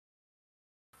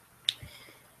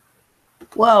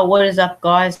Well, what is up,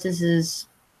 guys? This is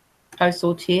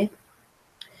Toastsalt here.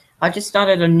 I just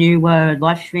started a new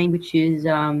live stream, which is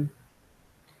uh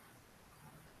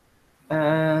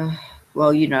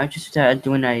well, just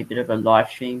doing a bit of a live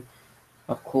stream,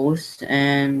 of course.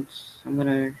 And I'm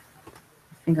gonna.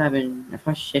 I think I haven't. If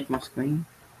I shared my screen,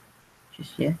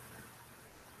 just yeah.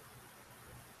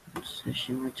 So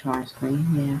share my entire screen.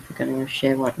 Yeah, I think I'm gonna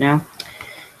share right now.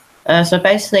 So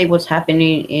basically, what's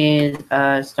happening is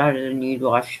started a new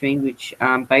live stream, which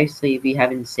basically if you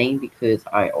haven't seen, because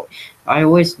I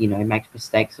always make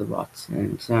mistakes a lot,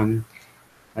 and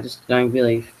I just don't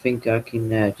really think I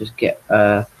can just get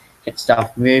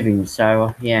stuff moving.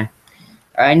 So yeah,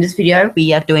 in this video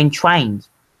we are doing trains.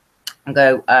 I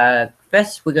go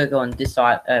first we're gonna go on this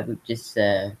side with this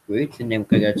route, and then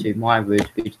we're gonna go to my route,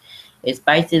 which is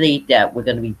basically that we're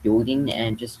gonna be building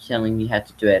and just telling you how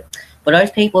to do it. For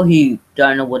those people who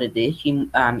don't know what it is,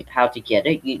 how to get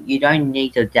it, you don't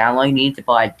need to download. You need to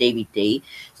buy a DVD.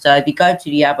 So if you go to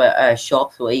the other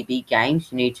shops or EB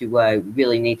Games, you need to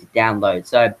really need to download.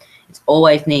 So it's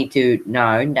always need to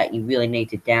know that you really need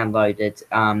to download it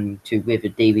to with a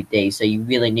DVD. So you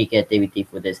really need to get a DVD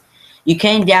for this. You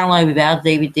can download without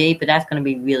DVD, but that's going to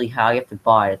be really hard. You have to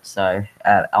buy it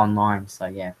online. So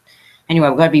yeah. Anyway,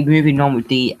 we're going to be moving on with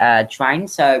the train.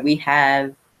 So we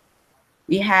have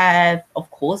of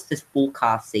course this full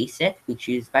car C set, which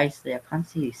is basically I can't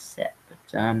see this set,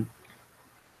 but I'm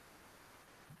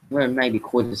going to maybe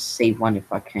call it C1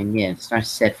 if I can. Yeah, there's no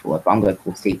set for it, but I'm going to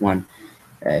call C1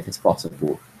 if it's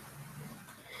possible.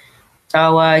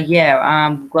 So yeah,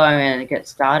 I'm going to get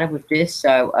started with this.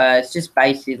 So it's just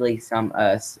basically some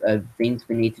things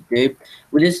we need to do.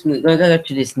 We're going to go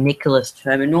to this Nicholas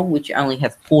Terminal, which only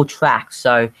has 4 tracks.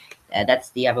 So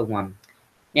that's the other one.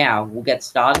 Now we'll get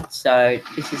started. So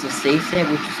this is a C set,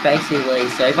 which is basically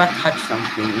so if I touch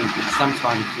something, it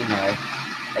sometimes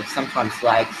it sometimes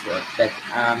lags it. But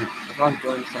if I'm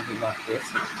doing something like this,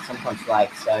 it sometimes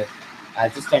lags. So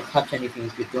just don't touch anything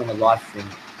if you're doing a live stream.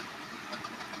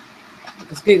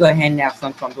 Because Google Hangout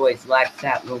sometimes always lags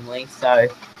out normally, so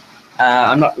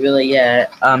I'm not really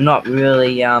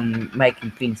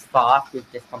making things fast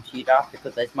with this computer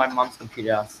because it's my mum's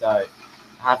computer, so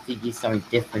I have to use something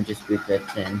different just with it,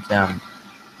 and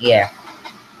yeah.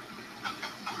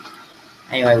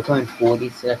 Anyway, we're going 40,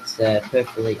 so that's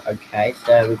perfectly okay.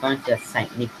 So we're going to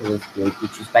St. Nicholas Group,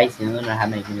 which is basically, I don't know how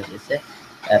many minutes it's it,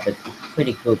 but it's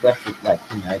pretty cool. But like,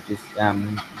 just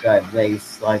go very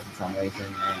slow for some reason,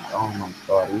 and oh my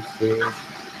god, are you serious?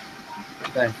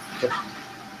 Going,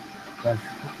 going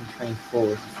fucking 24,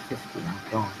 this is 50, oh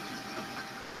my god.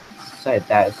 So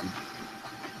embarrassing.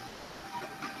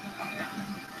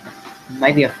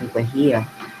 Maybe I think we're here.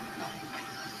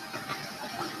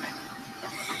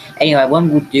 Anyway, what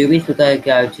we'll do is we're going to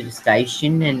go to the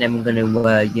station, and then we're going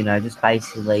to, just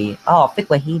basically... Oh, I think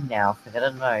we're here now. I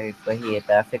don't know if we're here,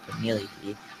 but I think we're nearly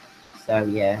here. So,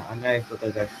 yeah, I know if we're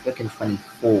going to go freaking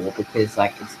 24, because,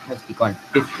 like, it's supposed to be going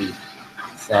 50.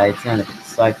 So, it's going a bit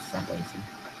slow for some reason.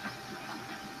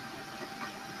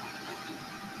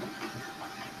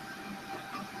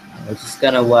 We're just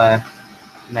going to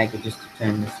make it just to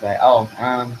turn this way. Oh,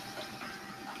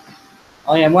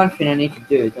 yeah, one thing I need to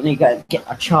do is I need to go get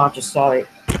my charger, sorry.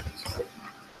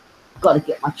 Got to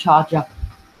get my charger.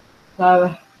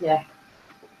 So, yeah.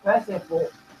 First of all,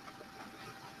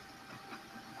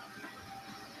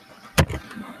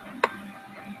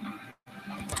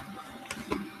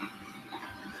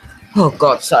 oh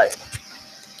god, so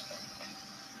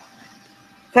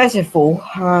first of all,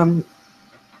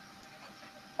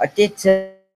 I did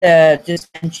just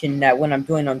mention that when I'm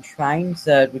doing on trains,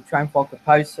 with Train Falker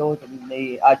Post Sword, and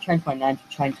I changed my name to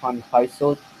Train Time Post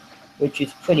Sword, which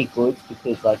is pretty good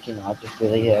because, like, I just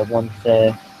really want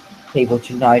people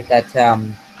to know that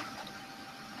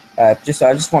I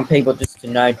just want people just to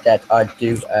know that I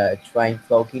do train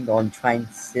vlogging on Train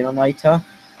Simulator.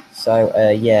 So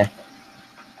yeah.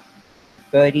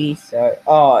 30, so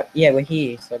oh yeah, we're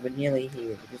here, so we're nearly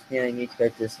here. We just nearly need to go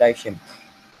to the station.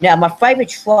 Now my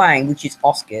favorite shrine, which is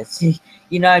Oscar's,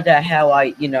 that how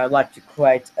I like to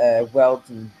create worlds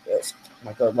and oh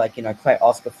my god, like create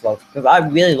Oscar vlogs because I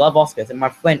really love Oscars, and my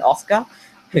friend Oscar,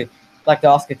 who like the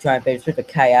Oscar train, but it's with a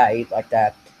KA like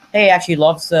that. He actually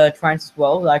loves trains as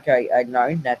well. Like I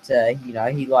know that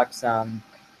he likes to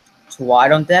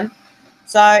ride on them.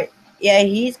 So yeah,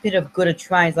 he's a bit of good at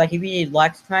trains. Like he really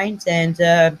likes trains, and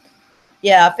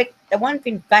yeah, I think the one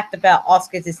thing fact about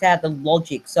Oscars is how the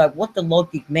logic. So what the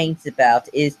logic means about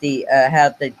is the how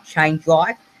the chain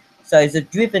drive. So it's a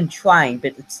driven train,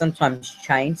 but it's sometimes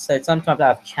chained. So sometimes I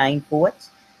have chain for it.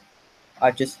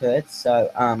 I just heard.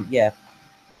 So yeah.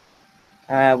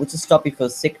 We'll just stop it for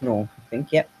signal, I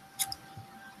think, yep.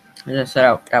 And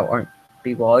so that won't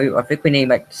be why. I think we need to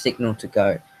make the signal to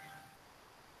go.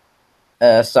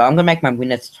 So I'm gonna make my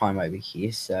minutes time over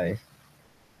here, so.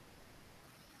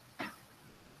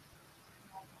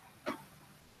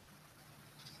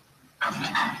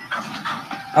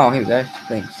 Oh, here we go.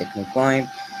 Green signal climb.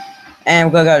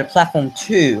 And we're gonna go to platform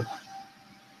 2.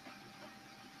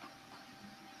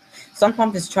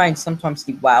 Sometimes it's trains, sometimes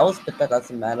the whales, but that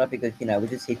doesn't matter because, you know, we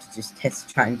just need to just test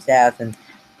trains out and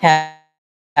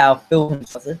how film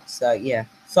does it. So, yeah.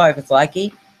 Sorry if it's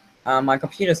laggy. My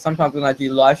computer, sometimes when I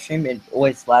do live stream, it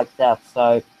always lags out.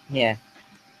 So, yeah.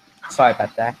 Sorry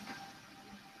about that.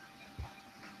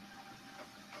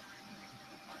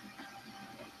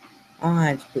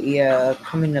 Alright, we are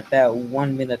coming about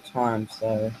 1 minute time,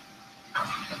 so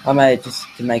I may just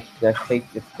to make it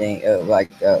 3:15, like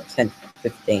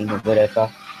 10:15 or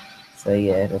whatever. So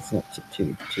yeah, that's not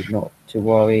not to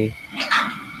worry.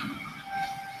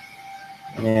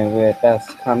 And we're about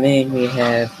to come in. We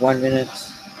have 1 minute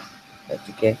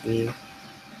to get here.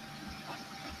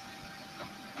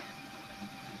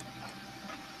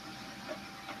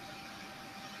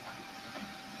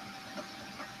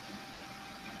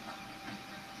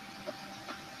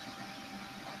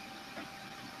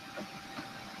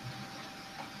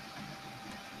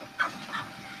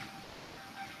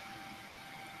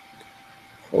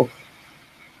 Oh.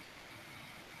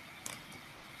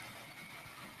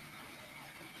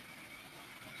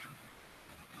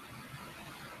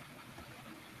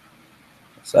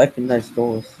 Let's open those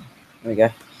doors. There we go.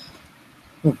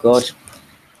 Oh god.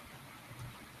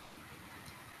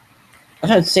 I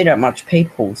don't see that much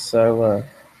people, so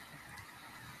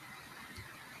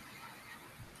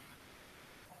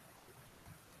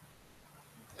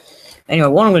anyway,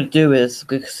 what I'm going to do is,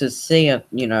 because see,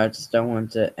 you know, I just don't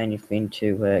want anything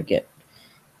to get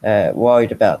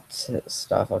worried about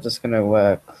stuff. I'm just going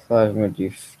to close. I'm going to do a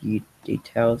few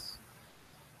details.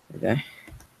 Okay.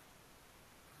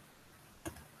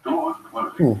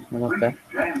 Ooh, I like that.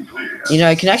 You know,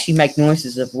 it can actually make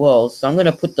noises as well. So I'm going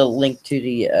to put the link to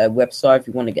the website if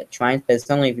you want to get trains, but it's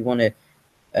only if you want to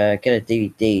get a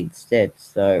DVD instead.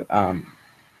 So, oh,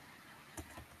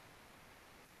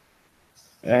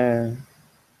 there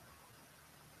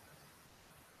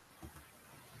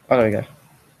we go.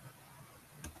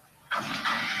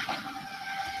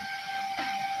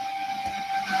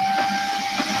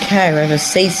 Okay, we have a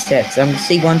C set. I'm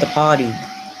C1 to party.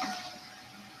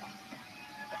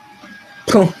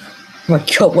 Oh my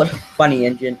god, what a funny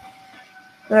engine.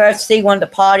 C1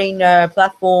 departing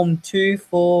platform 2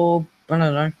 for, I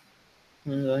don't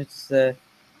know. It's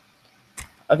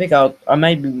I think I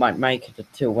maybe might make it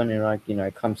until when it, like, you know,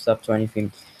 comes up to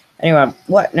anything. Anyway,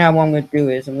 what I'm gonna do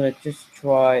is I'm gonna just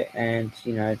try and,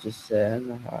 you know, just I don't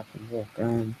know how I can walk.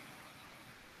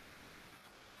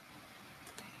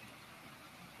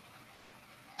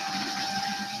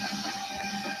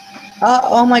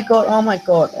 Oh my god, oh my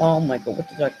god, oh my god, what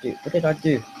did I do? What did I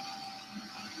do?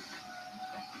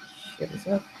 Shit, is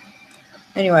that?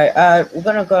 Anyway, we're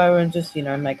gonna go and just, you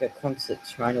know, make a concert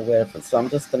train or whatever. So I'm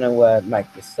just gonna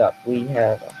make this up. We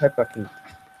have, I hope I can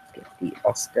get the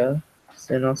Oscar.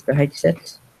 Is it an Oscar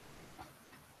headset?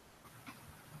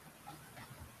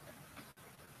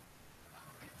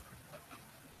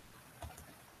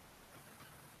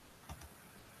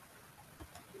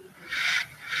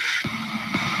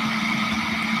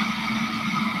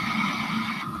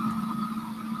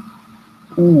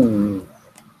 Ooh,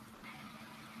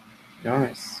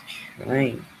 nice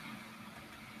train.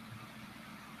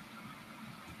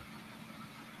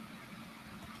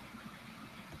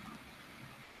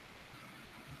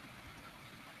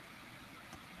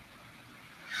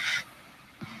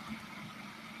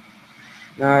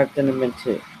 No, I didn't mean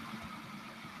to.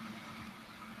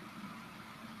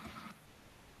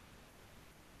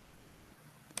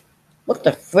 What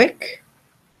the frick?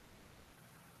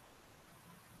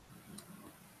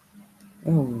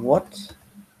 Oh, what?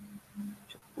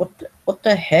 What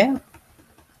the hell?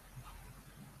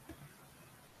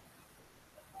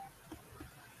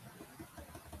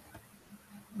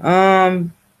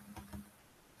 Um,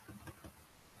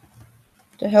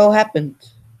 what the hell happened?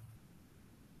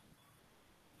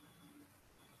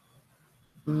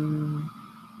 Hmm.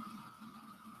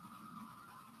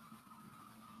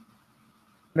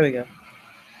 There we go.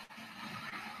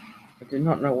 I did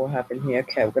not know what happened here.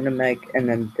 Okay, we're gonna make an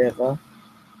endeavor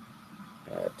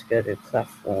to go to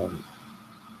platform.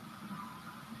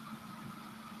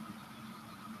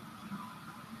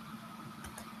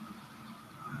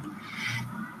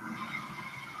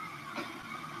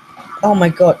 Oh my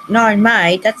god, no,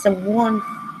 mate, that's a one.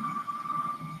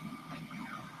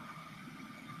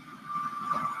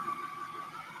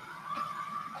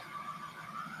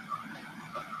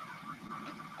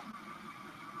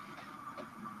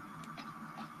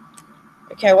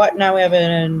 Okay, right now we have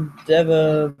an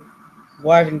Endeavour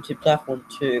Wyvern to platform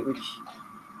 2, which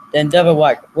the Endeavour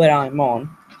what I'm on.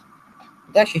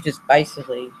 It's actually just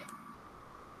basically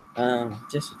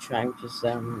just a train which is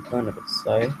going a bit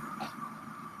slow.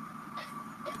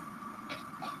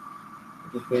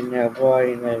 If we're now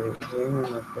riding over here,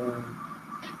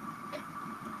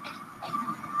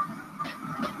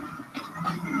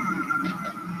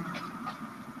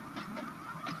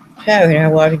 okay, we're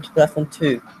now riding to platform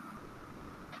 2.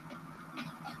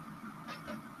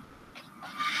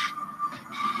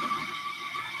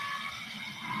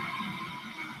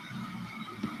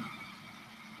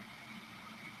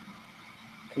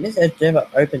 Can this Endeavour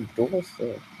open doors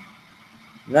or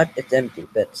not? It's empty,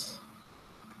 but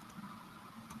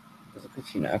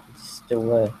because you know it's still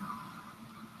there.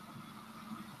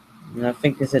 And I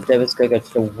think this Endeavour's gonna go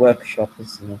to the workshop,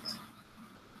 isn't it?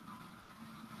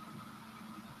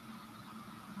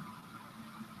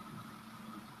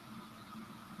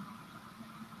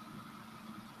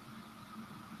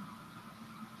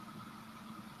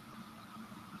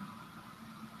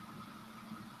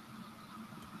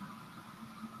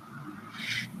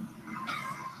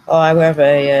 Oh, I have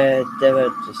a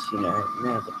Endeavour just now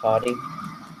at the party.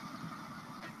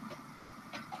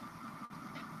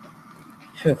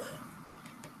 Phew.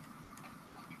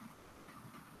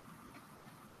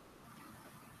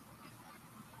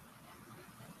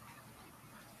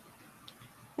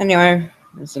 Anyway,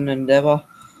 it's an Endeavour.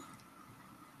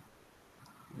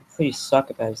 Pretty suck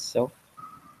about itself.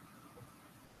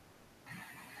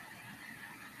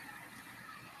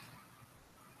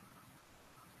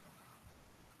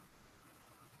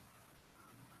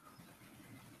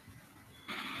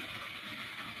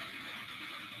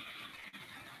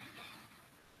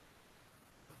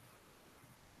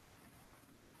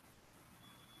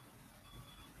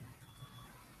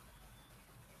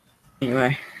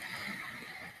 Anyway,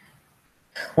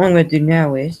 what I'm gonna do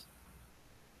now is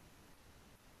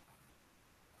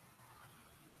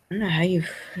I don't know how you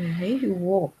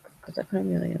walk because I can't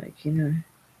really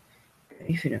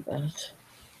anything about it.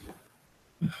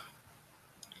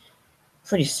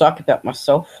 Pretty suck about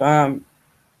myself.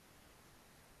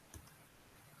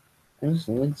 This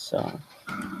lids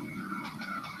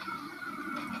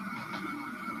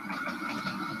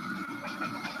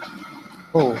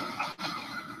oh,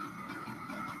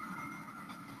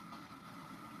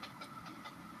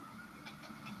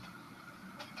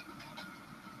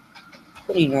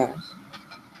 pretty nice.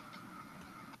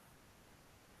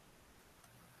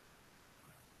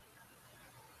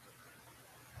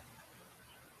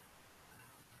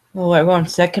 Oh wait 1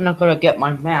 second, I've gotta get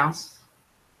my mouse.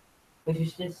 Which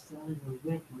is just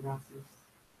weird mouse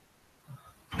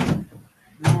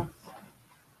mouse.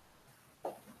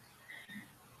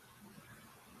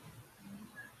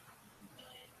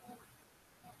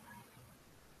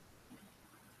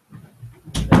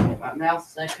 My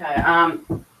mouse, okay.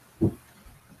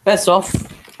 First off, I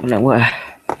don't know where.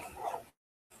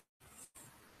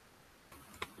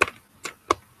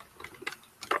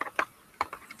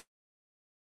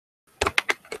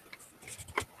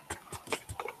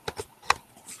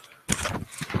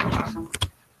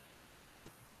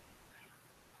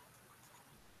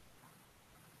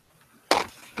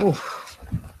 Oof.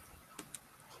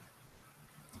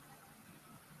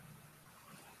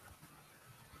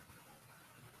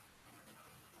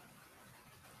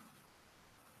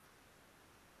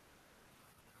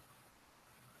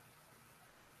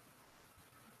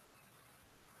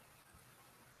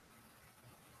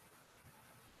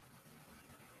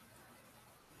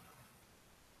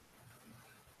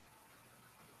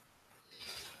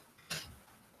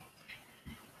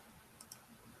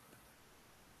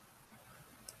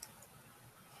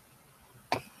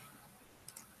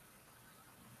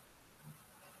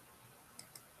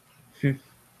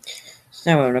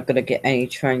 So we're not gonna get any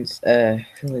trains really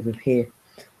with here.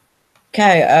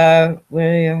 Okay,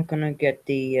 we're gonna get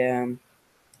the okay,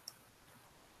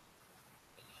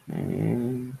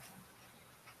 I'm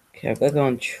gonna go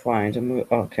on trains.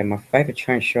 Okay, my favorite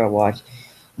train show I watch.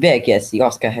 Yeah, I guess the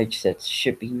Oscar H sets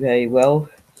should be very well.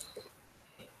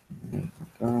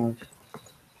 Oh, God.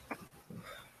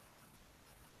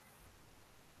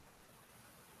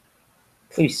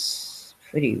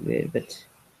 Pretty weird, but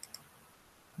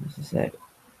this is that.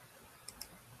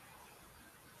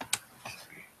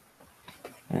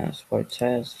 Sport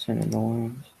test, turn it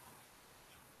on.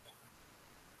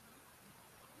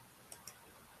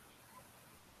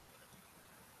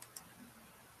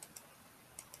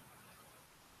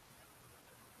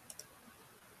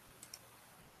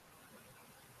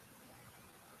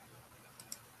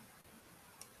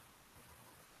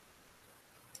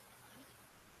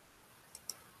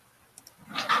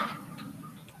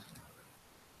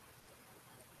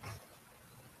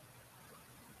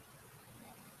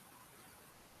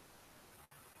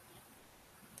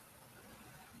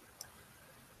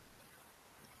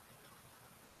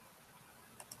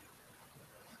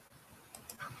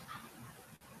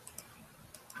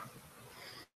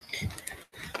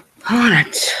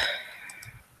 Alright.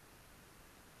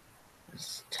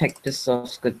 Let's take this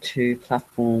Oscar to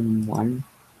platform 1.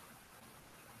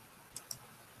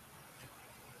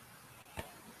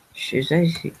 She's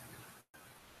easy.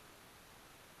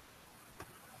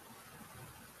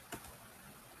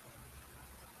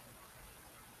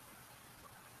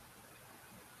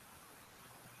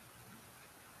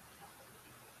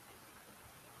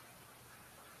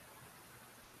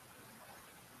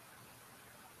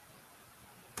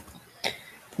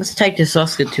 Let's take this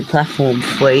Oscar to platform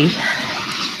 3.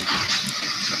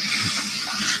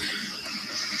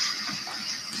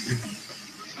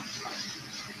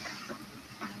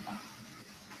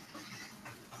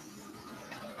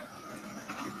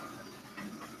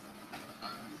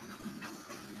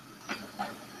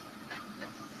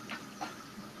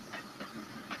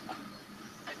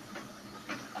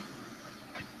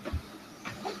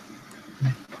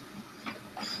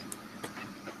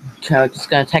 So I'm just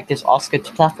gonna take this Oscar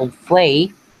to platform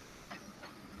 3.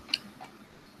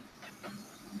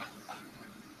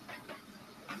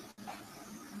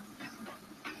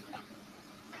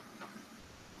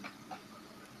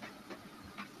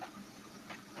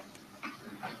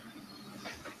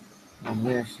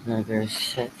 We're actually gonna go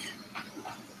set.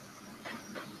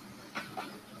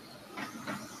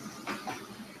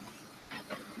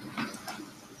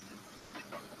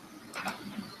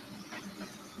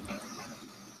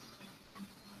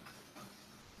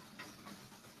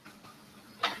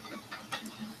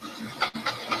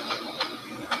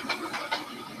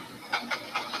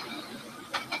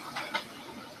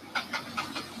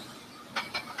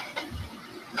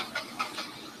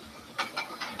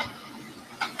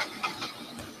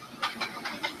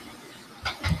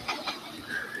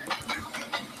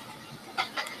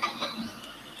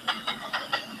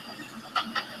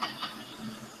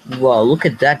 Whoa, look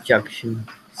at that junction.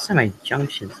 So many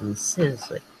junctions, and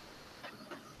seriously.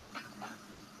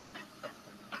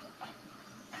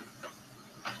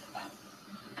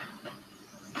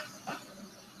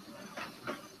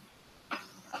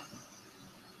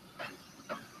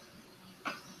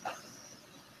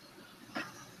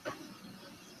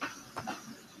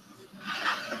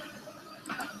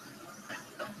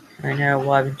 I now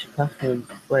arriving to platform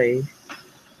 3.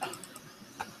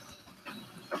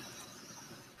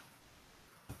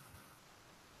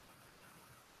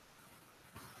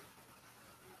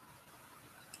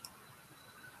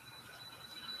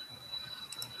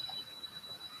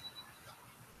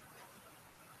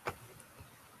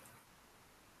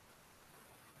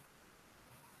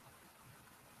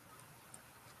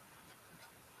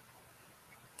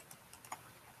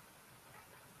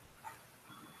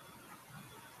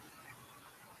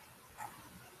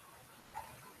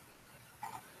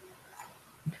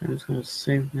 I'm just gonna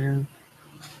save now.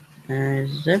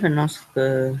 Is there an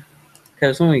Oscar? Okay,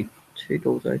 there's only 2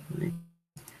 doors opening.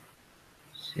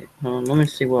 Hold on, let me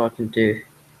see what I can do.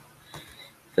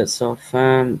 First off,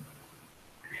 okay,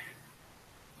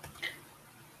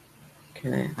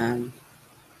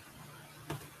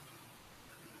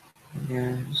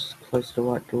 yeah, just close the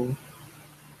white door.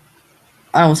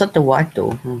 Oh, was that the white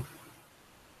door? Oh.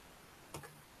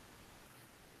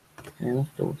 Okay,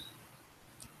 left doors.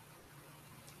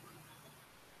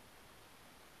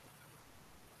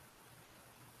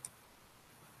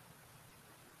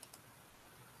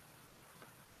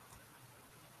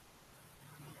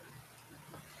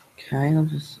 Okay, I'll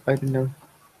just open the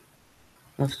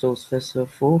left doors first of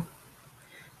all.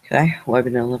 Okay, we'll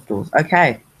open the left doors.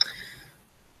 Okay.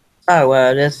 So,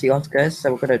 there's the Oscars,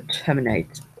 so we're gonna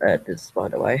terminate this, by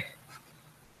the way.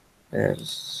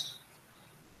 There's...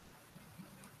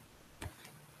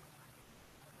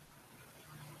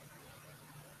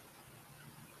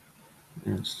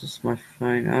 It's just my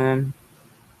phone.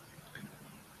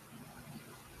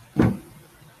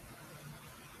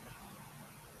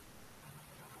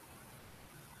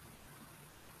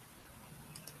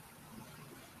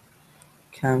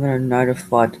 Okay, I'm gonna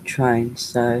notify the train,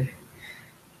 so...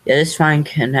 Yeah, this train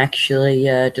can actually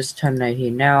just terminate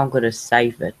here. Now I'm gonna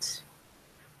save it.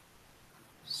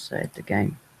 Save the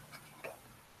game.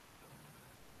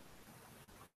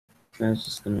 So I was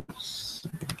just gonna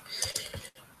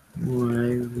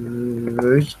my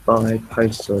route by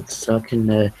postal, so I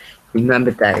can remember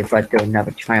that if I do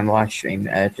another train live stream,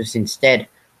 just instead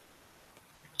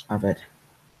of it.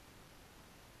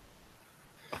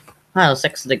 Alright, let's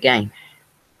exit the game.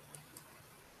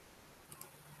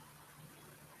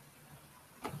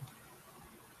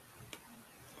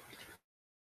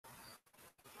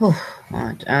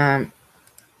 Alright,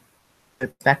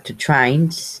 back to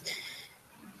trains.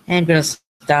 And gonna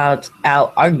start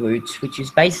our own route, which is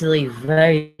basically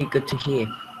very good to hear.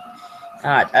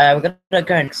 Alright, we're gonna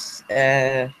go next,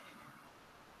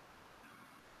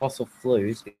 fossil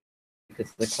flues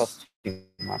because they cost too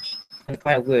much. And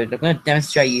quite good. I'm gonna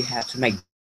demonstrate you how to make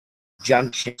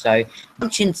junctions. So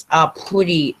junctions are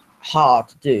pretty hard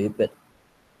to do, but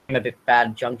I'm a bit bad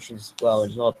at junctions as well.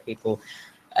 There's a lot of people,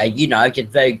 you know, get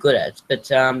very good at it.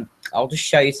 But I'll just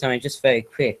show you something just very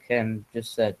quick and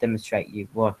just demonstrate you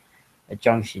what a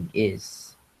junction is.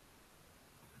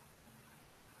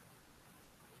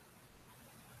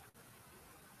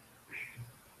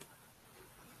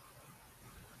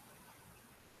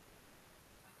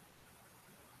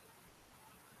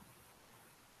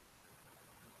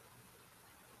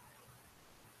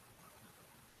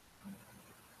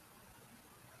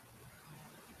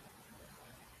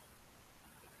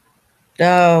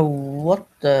 What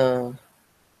the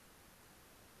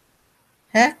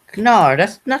heck? No,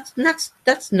 that's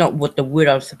not what the word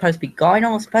I was supposed to be going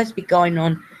on. I was supposed to be going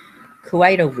on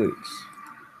Creator roots.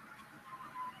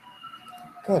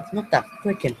 God, it's not that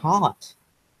freaking hard.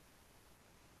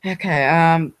 Okay,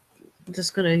 I'm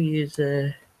just gonna use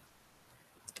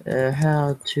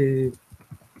how to.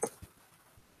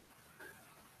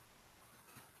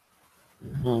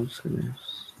 Oh,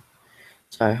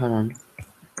 sorry, hold on.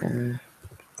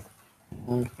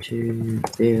 How to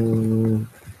build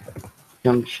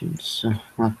junctions.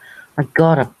 I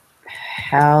got a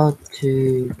how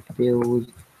to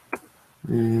build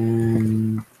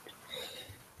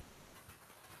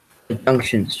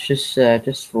junctions.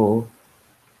 Just for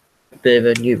a bit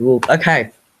of a new rule.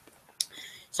 Okay.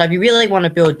 So if you really want to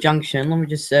build a junction, let me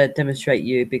just demonstrate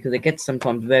you because it gets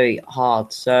sometimes very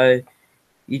hard. So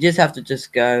you just have to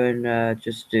just go and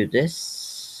just do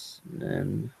this.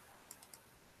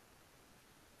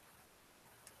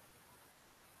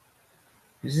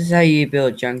 This is how you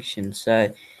build junctions.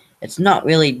 So it's not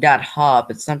really that hard,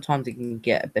 but sometimes it can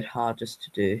get a bit hard just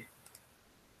to do.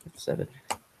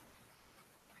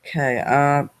 Okay,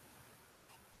 now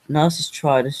let's just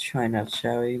try this train out,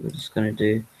 shall we? We're just gonna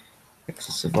do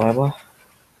Exit Survivor.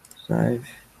 Save.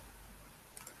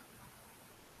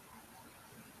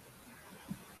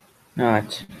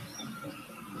 Alright.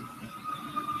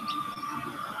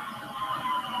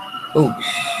 Oh,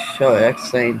 sorry,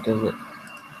 accident does it.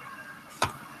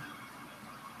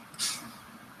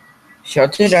 Sure, I'll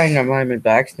do that in a moment, but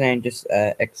accident just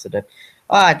exited.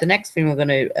 Alright, the next thing we're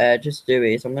gonna just do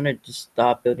is I'm gonna just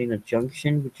start building a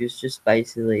junction, which is just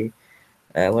basically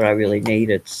what I really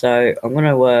needed. So I'm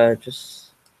gonna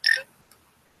just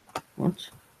what?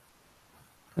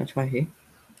 Can I try here?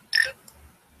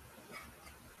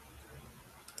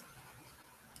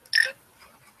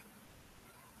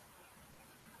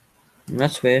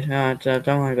 That's weird. Don't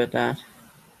worry about that.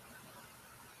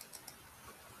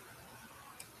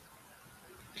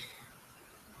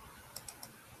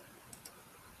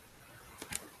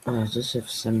 Oh, just have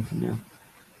something now.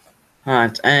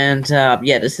 Alright, and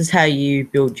yeah, this is how you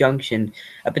build junction.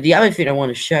 But the other thing I want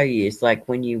to show you is like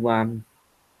when you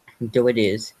do it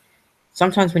is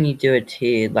sometimes when you do it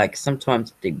here, like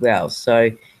sometimes it did well. So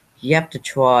you have to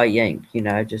try, yeah,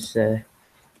 just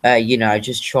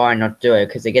try and not do it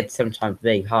because it gets sometimes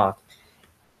very hard.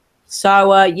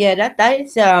 So yeah,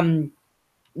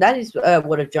 that is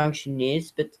what a junction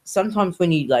is. But sometimes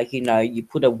when you you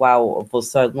put a well for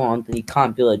so long, then you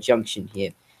can't build a junction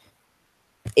here.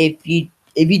 If you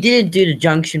didn't do the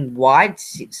junction wide,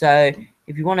 so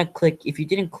if you want to click, if you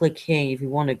didn't click here, if you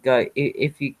want to go,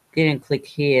 if you didn't click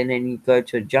here and then you go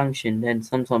to a junction, then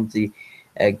sometimes the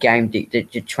game the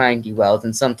train derails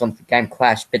and sometimes the game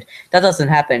crashed. But that doesn't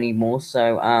happen anymore.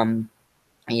 So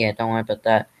yeah, don't worry about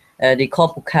that. The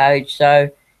couple carriage. So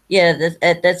yeah,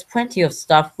 there's plenty of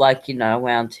stuff like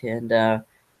around here and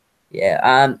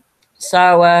yeah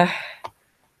so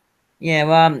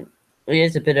yeah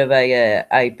here's a bit of a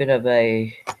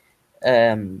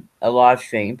live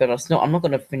stream, but I'm not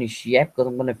gonna finish yet because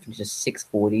I'm gonna finish at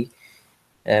 6:40,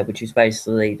 which is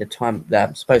basically the time that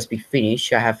I'm supposed to be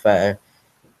finished. I have I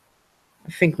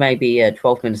think maybe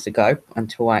 12 minutes to go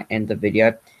until I end the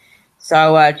video.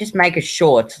 So just make it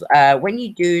short. When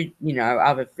you do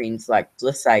other things like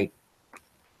let's say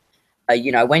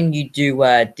when you do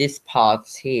this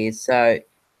parts here, so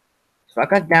I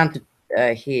got down to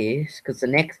here because the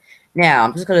next. Now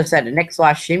I'm just gonna say the next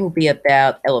live stream will be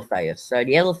about elevators. So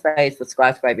the elevators for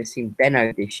Skyscraper Sim Benno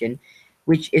Edition,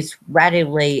 which is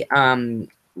radically the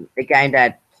game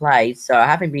that I played. So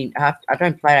I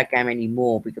don't play that game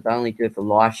anymore because I only do it for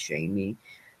live streaming.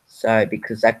 So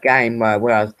because that game where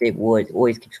I was there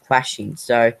always keeps crashing.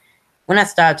 So when I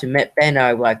started to meet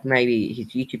Benno, like maybe his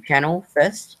YouTube channel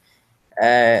first.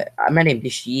 I met him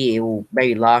this year or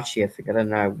maybe last year. I think I don't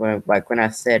know. When I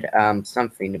said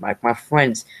something, like my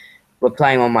friends were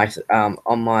playing on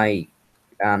my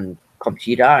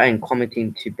computer and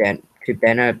commenting to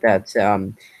Benno that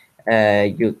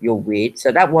you're weird.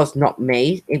 So that was not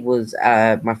me. It was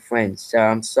my friends. So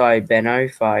I'm sorry, Benno,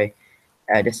 if I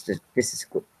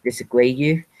disagree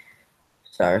you.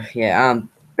 So yeah,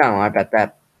 don't worry about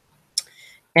that.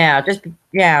 Now, just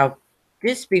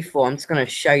before I'm just gonna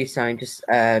show you something. Just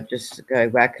to go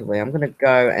rapidly. I'm gonna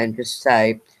go and just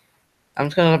say I'm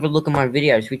just gonna have a look at my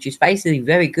videos, which is basically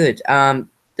very good. The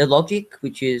logic,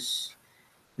 which is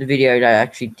the video that I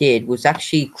actually did, was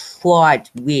actually quite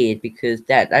weird because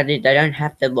they don't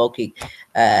have the logic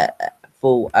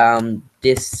for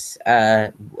this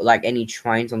like any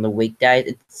trains on the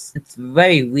weekdays. It's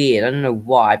very weird. I don't know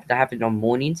why, but they have it on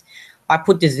mornings. I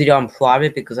put this video on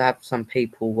private because I have some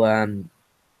people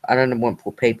I don't want to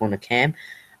put people on the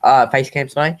face cam,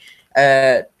 sorry.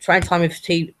 Train time with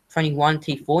T21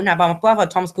 T4. Now, but my brother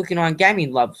Thomas Cooking on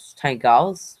Gaming loves Tank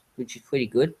Girls, which is pretty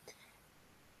good.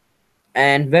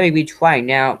 And very weird train.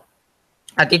 Now,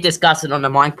 I did discuss it on the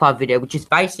Minecraft video, which is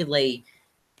basically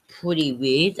pretty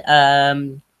weird.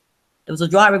 There was a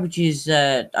driver which is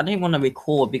I didn't want to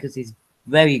record because he's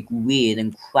very weird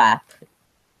and crap.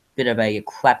 Bit of a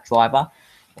crap driver.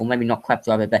 Or maybe not crap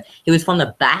driver, but he was from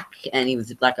the back and he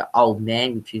was like an old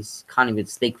man, which is can't even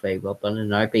speak very well, but I don't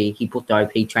know, but he put the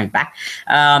OP train back.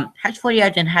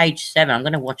 H48 and H7, I'm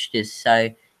gonna watch this, so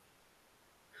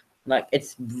like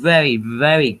it's very,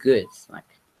 very good. Like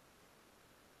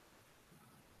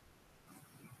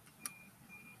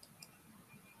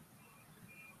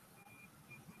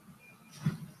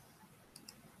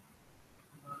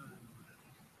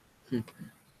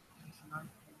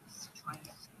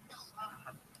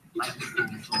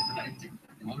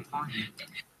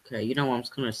okay, you know what, I'm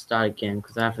just gonna start again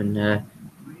because I haven't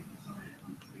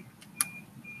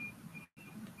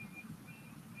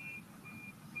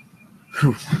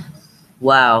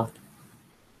wow.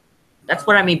 That's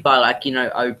what I mean by like, you know,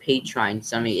 OP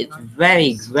trains. I mean it's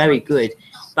very, very good.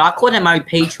 But I call them OP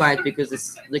trains because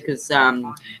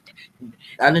I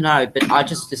don't know, but I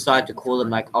just decided to call them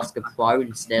like Oscar Pro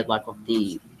instead, like of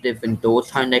the different door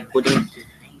tone they put in.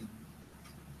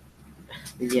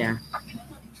 Yeah.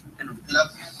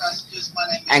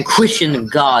 And Christian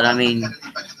God, I mean,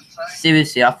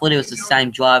 seriously, I thought it was the same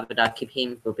driver, but I kept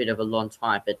him for a bit of a long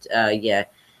time. But yeah,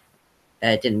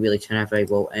 it didn't really turn out very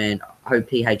well. And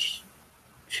OPH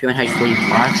 2 and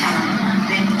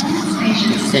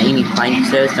H45. Sent me playing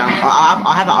service.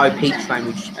 I have an OP train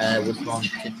which was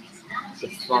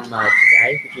from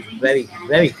today, which is very,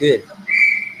 very good.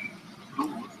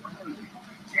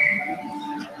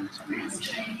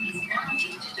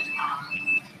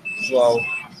 Well,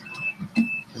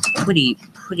 it's pretty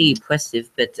impressive,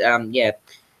 but yeah.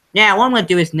 Now what I'm gonna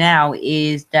do is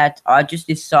that I just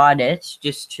decided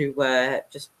just to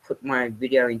just put my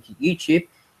video into YouTube,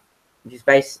 which is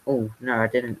based. Oh no, I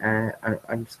didn't.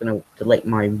 I'm just gonna delete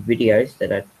my videos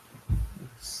that I.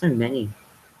 So many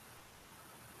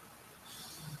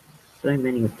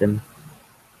of them.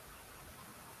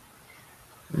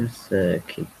 Let's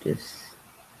keep this.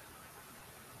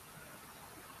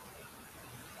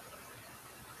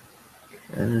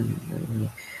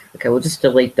 Okay, we'll just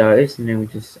delete those, and then we'll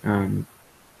just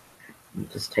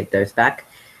take those back.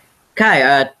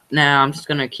 Okay, now I'm just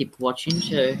gonna keep watching.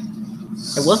 So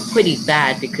it was pretty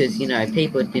bad because you know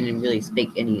people didn't really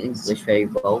speak any English very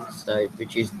well, so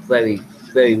which is very,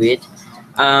 very weird.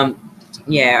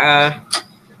 Yeah.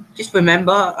 Just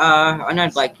remember, I know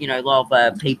like you know a lot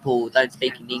of people don't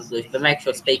speak in English, but make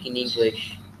sure speaking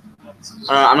English.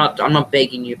 I'm not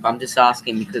begging you, but I'm just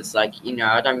asking because like you know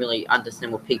I don't really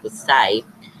understand what people say.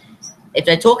 If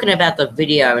they're talking about the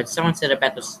video and someone said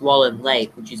about the swollen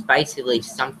leg, which is basically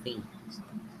something.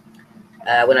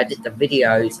 When I did the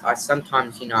videos, I'm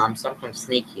sometimes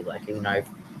sneaky, like you know,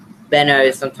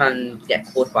 Benno sometimes get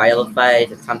caught by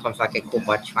elevators, and sometimes I get caught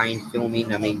by train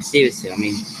filming. I mean, seriously, I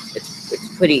mean,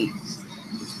 it's pretty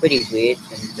weird,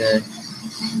 and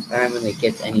I don't really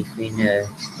get anything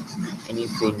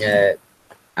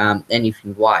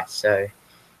right. So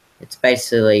it's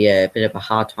basically a bit of a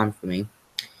hard time for me.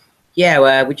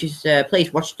 Yeah, which is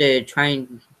please watch the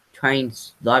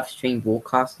trains live stream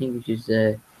broadcasting, which is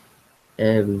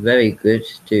very good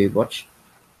to watch.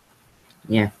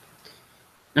 Yeah,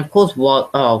 and of course,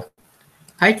 H44,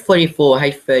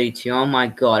 H32. Oh my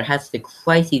god, it has the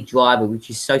crazy driver, which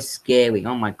is so scary.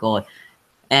 Oh my god.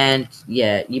 And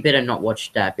yeah, you better not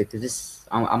watch that because this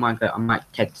I might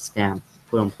take this down,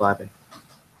 put on private.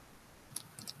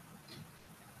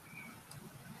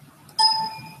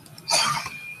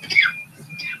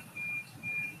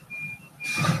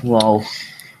 Whoa.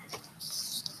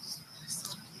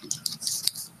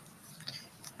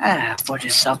 What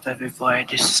is up, everybody?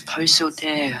 This is Postal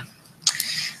there.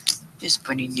 Just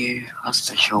bringing you a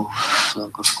special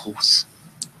vlog, of course.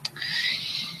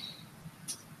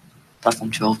 Platform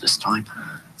 12 this time.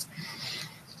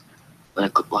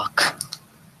 But good luck.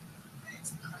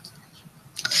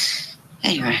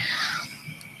 Anyway.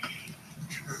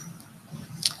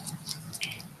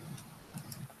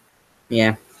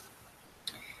 Yeah.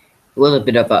 A little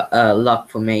bit of a luck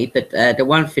for me, but the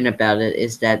one thing about it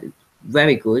is that it's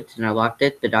very good and I liked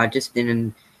it, but I just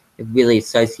didn't really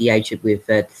associate it with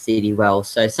the City Wells.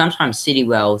 So sometimes City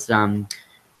Wells a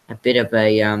bit of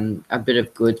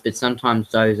good, but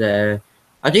sometimes those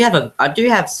I do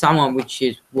have someone which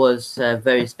was a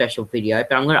very special video,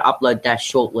 but I'm going to upload that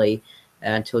shortly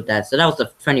until that. So that was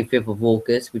the 25th of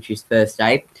August, which is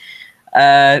Thursday.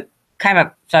 Came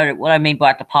up. So what I mean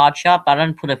by the pod shot, but I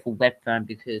don't put it for web firm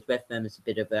because web firm is a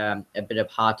bit of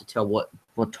hard to tell what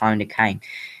time it came.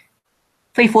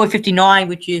 3:59,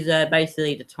 which is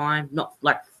basically the time, not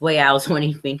like 3 hours or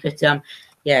anything, but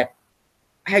yeah,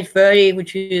 H30,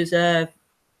 which is the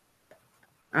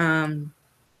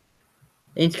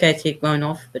indicator going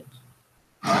off, but.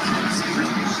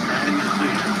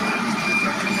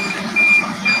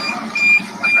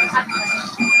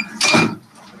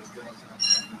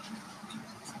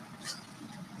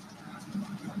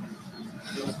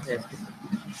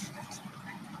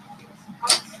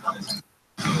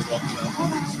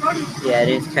 Yeah, it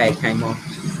is K came off.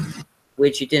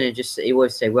 Which you didn't just, you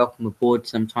always say welcome aboard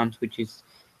sometimes, which is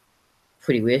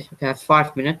pretty weird. Okay,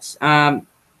 5 minutes.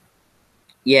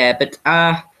 Yeah, but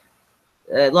a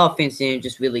lot of things didn't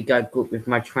just really go good with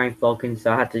my train Falcon,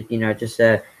 so I had to, just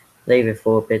leave it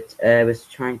for a bit. It was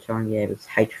train time, yeah, it was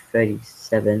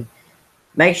H37.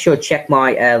 Make sure to check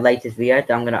my latest video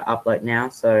that I'm gonna upload now.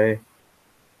 So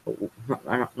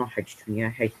not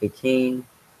H20, H18,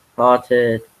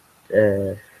 started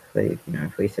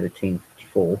 317,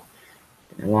 54.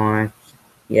 Arrived.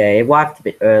 Yeah, it arrived a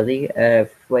bit early.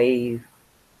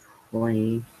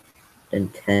 3:20, then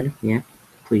 10. Yeah,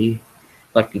 pretty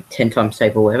like 10 times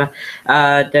safe or whatever.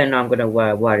 Then I'm gonna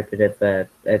write a bit of a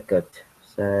good.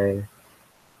 So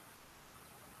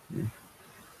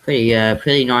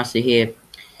pretty nice to hear.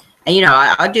 And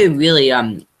I do really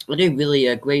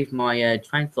agree with my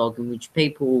train vlog, in which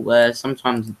people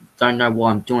sometimes don't know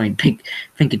what I'm doing. Think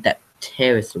of that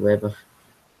terrorist or whatever.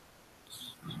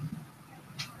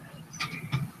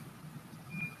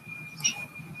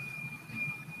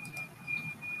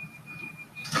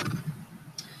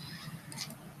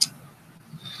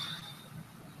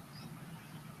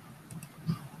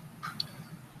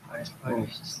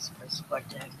 It's supposed to like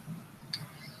that.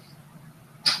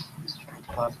 Just trying to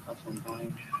pass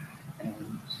online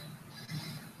and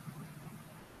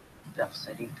stuff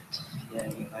setting. Yeah,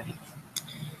 anyway.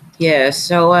 Yeah,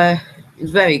 so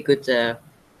it's very good video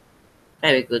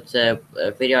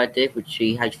I did, which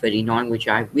she H39, which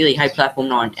I really hate Platform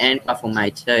 9 and Platform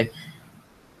 8. So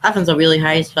platforms I really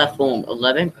hate is Platform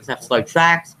 11 because they have slow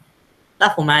tracks.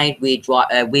 Platform 8, weird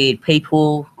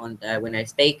people on when they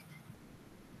speak.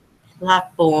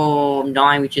 Platform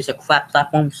 9, which is a crap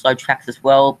platform, slow tracks as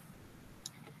well.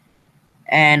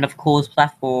 And of course,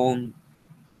 platform.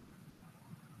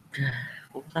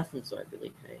 What platforms do I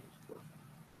really hate?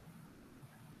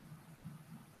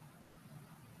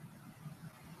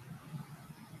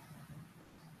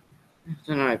 I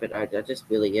don't know, but I just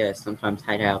really sometimes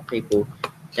hate how people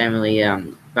don't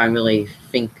really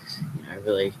think,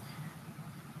 really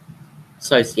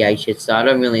associate it. So I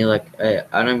don't really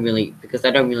because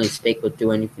I don't really speak or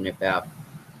do anything about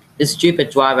this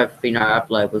stupid driver thing I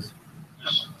upload was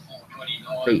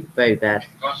very bad.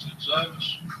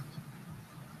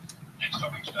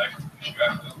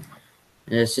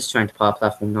 And it's just trying to par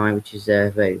platform 9, which is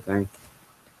very.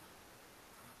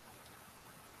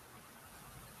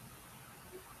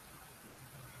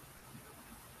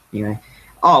 Anyway.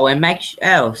 Oh, and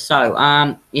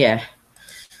yeah.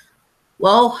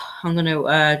 Well, I'm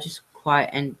gonna just quite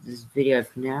end this video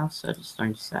for now, so I just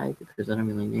don't say because I don't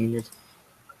really need it.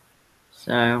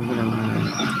 So I'm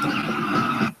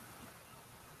gonna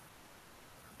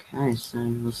okay, so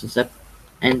let's just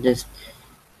end this.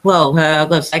 Well, I've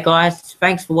got to say, guys,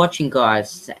 thanks for watching,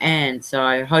 guys, and so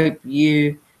I hope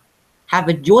you have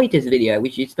enjoyed this video,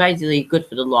 which is basically good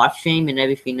for the live stream and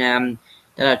everything that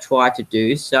I try to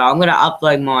do. So I'm gonna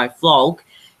upload my vlog,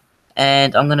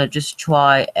 and I'm gonna just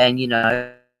try and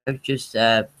just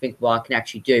think what I can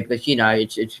actually do, because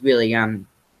it's really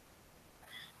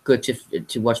good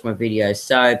to watch my videos.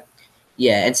 So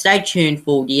yeah, and stay tuned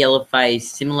for the Yellow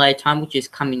Phase Simulator time, which is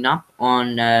coming up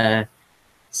on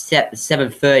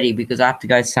 7:30 because I have to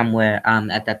go somewhere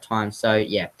at that time. So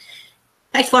yeah,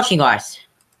 thanks for watching, guys.